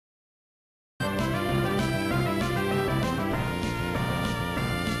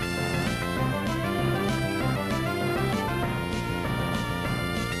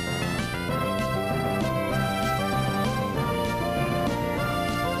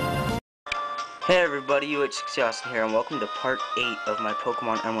Hey everybody, UH6Austin here, and welcome to part 8 of my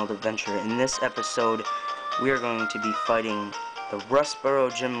Pokemon Emerald adventure. In this episode, we are going to be fighting the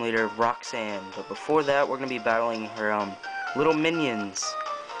Rustburo gym leader, Roxanne. But before that, we're going to be battling her little minions.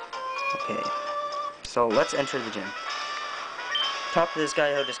 Okay, so let's enter the gym. Talk to this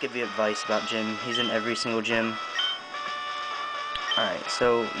guy, he'll just give you advice about gym. He's in every single gym. Alright,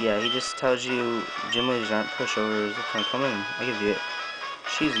 so yeah, he just tells you gym leaders aren't pushovers. Come in, I give you it.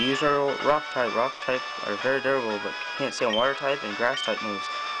 She's usual rock type. Rock type are very durable, but can't stay on water type and grass type moves.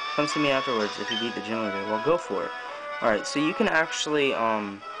 Come to me afterwards if you beat the gym leader. Well, go for it. Alright, so you can actually,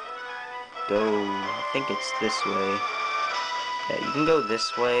 go, I think it's this way. Yeah, you can go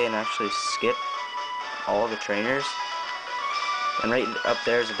this way and actually skip all the trainers. And right up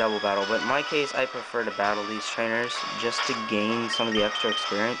there is a double battle. But in my case, I prefer to battle these trainers just to gain some of the extra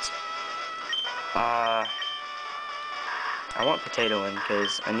experience. I want Potato in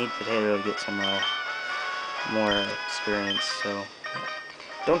because I need Potato to get some more experience. So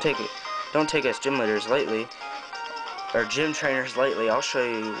don't take us gym leaders lightly, or gym trainers lightly. I'll show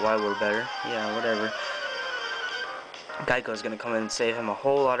you why we're better. Yeah, whatever. Geico's gonna come in and save him a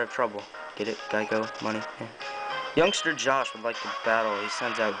whole lot of trouble. Get it, Geico money. Yeah. Youngster Josh would like to battle. He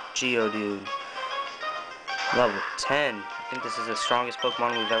sends out Geodude, level 10. I think this is the strongest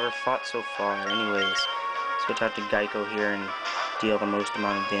Pokemon we've ever fought so far. Anyways. Switch out to Geico here and deal the most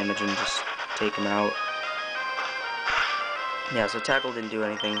amount of damage and just take him out. Yeah, so Tackle didn't do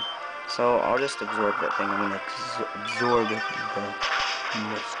anything. So I'll just absorb that thing. I'm going to absorb the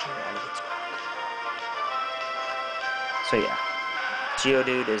moisture out of its bark. So yeah,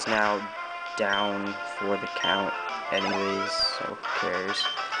 Geodude is now down for the count anyways, so who cares.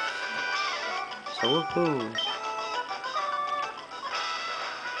 So woohoo.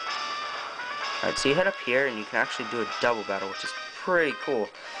 Alright, so you head up here and you can actually do a double battle, which is pretty cool.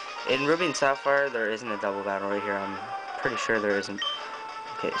 In Ruby and Sapphire, there isn't a double battle right here. I'm pretty sure there isn't.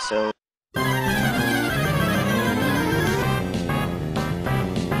 Okay, so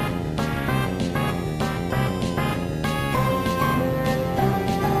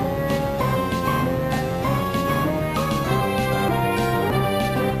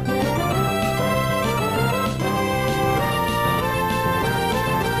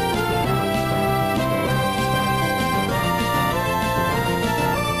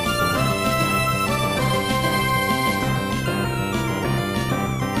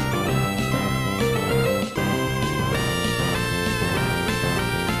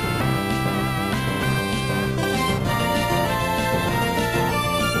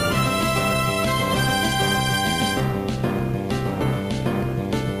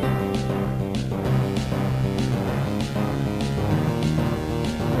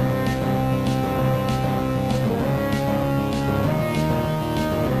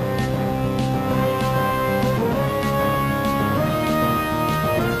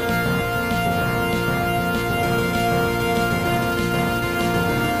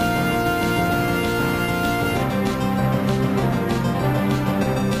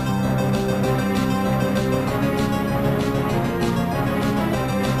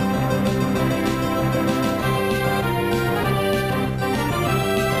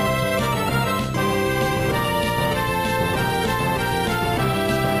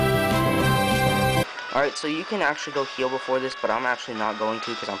alright, so you can actually go heal before this, but I'm actually not going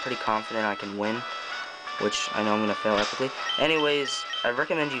to because I'm pretty confident I can win, which I know I'm going to fail epically. Anyways, I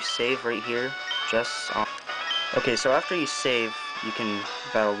recommend you save right here, just, okay, so after you save, you can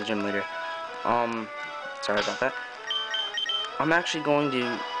battle the gym leader. Sorry about that. I'm actually going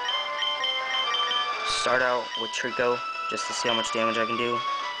to start out with Trico, just to see how much damage I can do.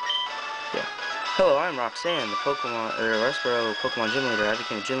 Yeah. Hello, I'm Roxanne, the Rustburo Pokemon Gym Leader. I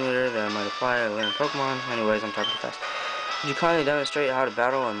became a gym leader that I might apply to learn Pokemon. Anyways, I'm talking too fast. Could you kindly demonstrate how to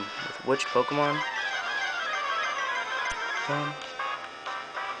battle and with which Pokemon?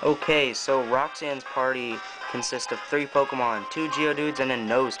 Okay, so Roxanne's party consists of 3 Pokemon, 2 Geodudes, and a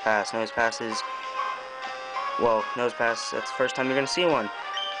Nosepas. Nosepas is, well, Nosepas, that's the first time you're going to see one.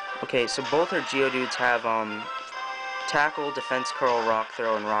 Okay, so both her Geodudes have, Tackle, Defense Curl, Rock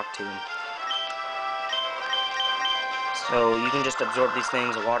Throw, and Rock Tomb. So you can just absorb these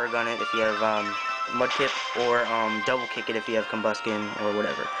things, water gun it if you have Mudkip, or double kick it if you have Combuskin or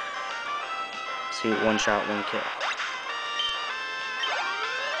whatever. So one shot, one kill.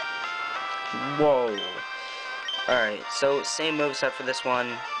 Whoa. Alright, so same moveset for this one.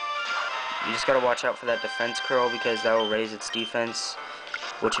 You just gotta watch out for that defense curl because that will raise its defense.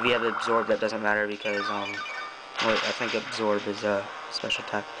 Which if you have absorb, that doesn't matter because wait, I think absorb is a special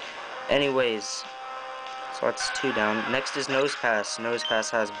attack. Anyways, so that's 2 down. Next is Nosepas. Nosepas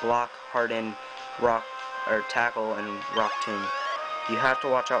has block, harden, Rock, or Tackle, and Rock Tomb. You have to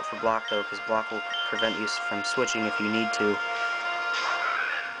watch out for Block, though, because Block will prevent you from switching if you need to.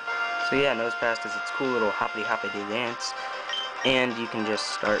 So yeah, Nosepas does its cool little hoppity-hoppity dance, and you can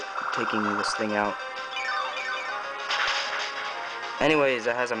just start taking this thing out. Anyways,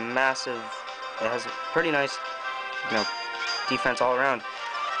 it has a pretty nice, defense all around.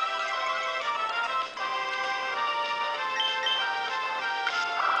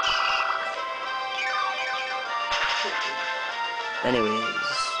 Anyways,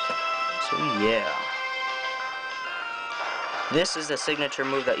 so yeah. This is the signature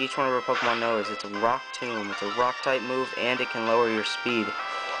move that each one of our Pokemon knows. It's a Rock Tomb. It's a Rock type move, and it can lower your speed.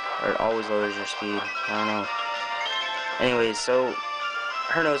 Or it always lowers your speed. I don't know. Anyways, so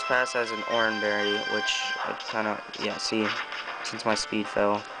her Nosepas has an Oran Berry, which I kinda, yeah, see, since my speed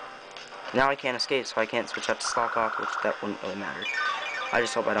fell. Now I can't escape, so I can't switch up to Slowpoke, which that wouldn't really matter. I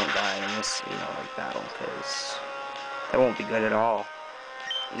just hope I don't die in this, like, battle, because that won't be good at all.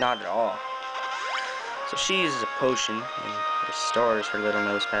 Not at all. So she uses a potion and restores her little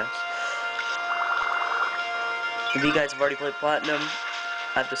Nosepas. If you guys have already played Platinum,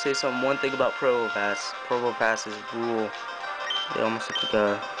 I have to say one thing about Probopass. Probopass' rule. They almost look like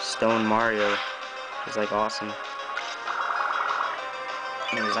a stone Mario. It's like awesome.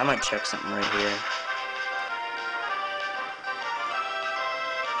 Anyways, I might check something right here.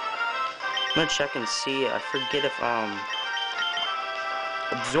 I'm gonna check and see. I forget if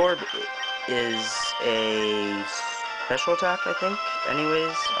Absorb is a special attack, I think.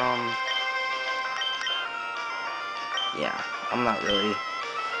 Anyways, yeah, I'm not really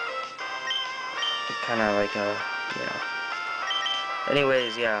kinda like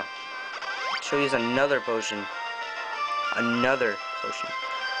anyways, yeah. She'll use another potion.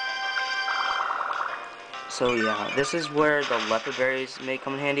 So yeah, this is where the leopard berries may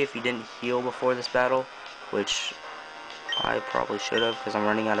come in handy if you didn't heal before this battle, which I probably should have because I'm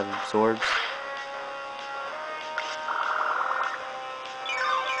running out of absorbs.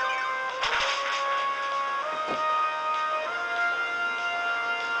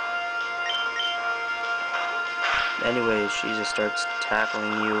 Anyways, she just starts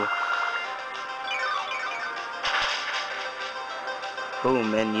tackling you.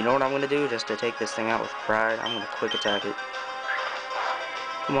 Boom, and you know what I'm going to do just to take this thing out with pride? I'm going to quick attack it.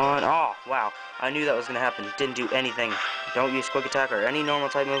 Come on. Oh, wow. I knew that was going to happen. Didn't do anything. Don't use quick attack or any normal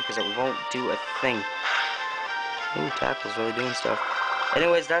type move because it won't do a thing. Ooh, Tackle's really doing stuff.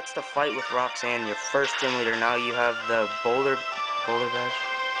 Anyways, that's the fight with Roxanne, your first gym leader. Now you have the Boulder Badge?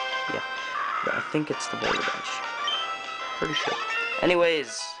 Yeah. I think it's the Boulder Badge. Pretty sure.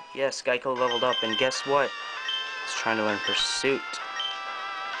 Anyways, yes, Geico leveled up, and guess what? It's trying to learn Pursuit.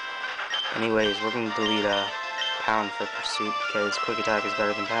 Anyways, we're going to delete Pound for Pursuit because Quick Attack is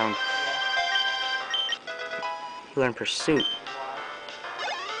better than Pound. You learn Pursuit.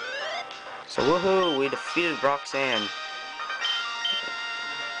 So woohoo, we defeated Roxanne.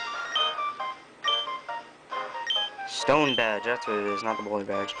 Stone Badge, that's what it is, not the Boulder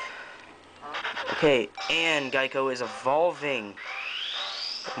Badge. Okay, and Geico is evolving.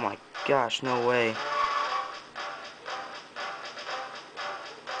 Oh my gosh, no way.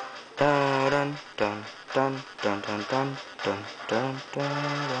 Dun dun dun dun dun dun dun dun dun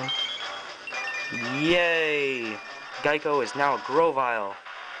dun. Yay! Geico is now a Grovyle,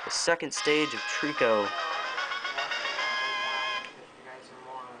 the second stage of Trico.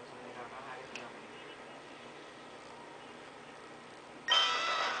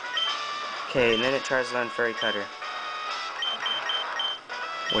 Okay, and then it tries to learn Fairy Cutter,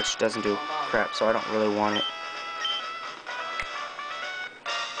 which doesn't do crap, so I don't really want it.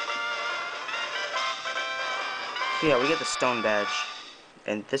 So yeah, we get the Stone Badge,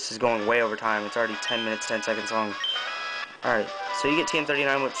 and this is going way over time. It's already 10 minutes, 10 seconds long. Alright, so you get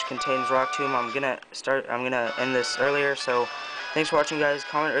TM39, which contains Rock Tomb. I'm gonna end this earlier, so thanks for watching, guys.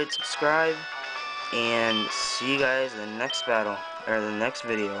 Comment, rate, subscribe, and see you guys in the next battle, or the next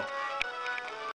video.